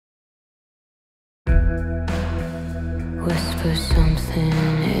put something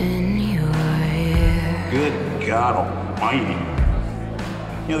in your ear. Good God almighty.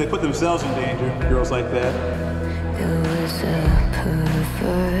 You know, they put themselves in danger, girls like that. It was a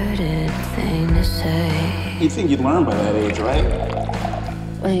perverted thing to say. You'd think you'd learn by that age, right?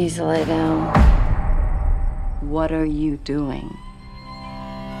 Please lay down. What are you doing?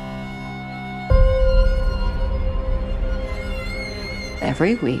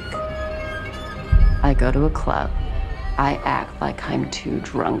 Every week, I go to a club. I act like I'm too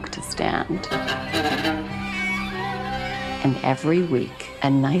drunk to stand. And every week, a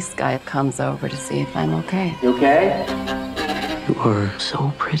nice guy comes over to see if I'm okay. You okay? You are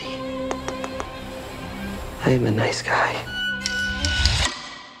so pretty. I am a nice guy.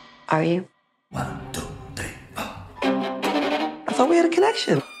 Are you? 1, 2, 3, 4. I thought we had a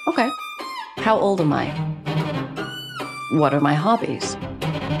connection. Okay. How old am I? What are my hobbies?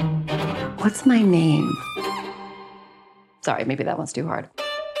 What's my name? Sorry, maybe that one's too hard.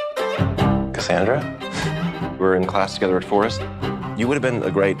 Cassandra? We were in class together at Forest. You would have been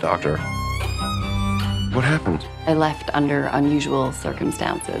a great doctor. What happened? I left under unusual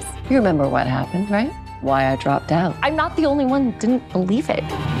circumstances. You remember what happened, right? Why I dropped out. I'm not the only one who didn't believe it.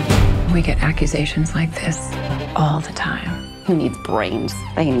 We get accusations like this all the time. Who needs brains?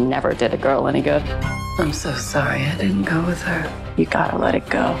 They never did a girl any good. I'm so sorry I didn't go with her. You gotta let it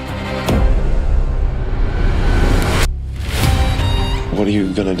go. What are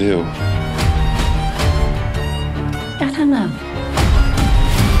you gonna do? I don't know.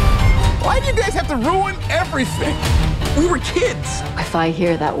 Why do you guys have to ruin everything? We were kids. If I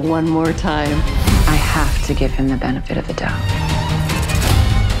hear that one more time, I have to give him the benefit of the doubt.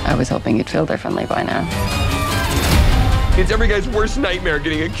 I was hoping you'd feel differently by now. It's every guy's worst nightmare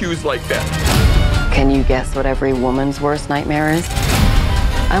getting accused like that. Can you guess what every woman's worst nightmare is?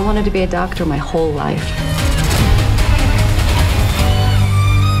 I wanted to be a doctor my whole life.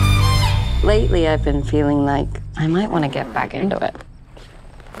 Lately, I've been feeling like I might want to get back into it.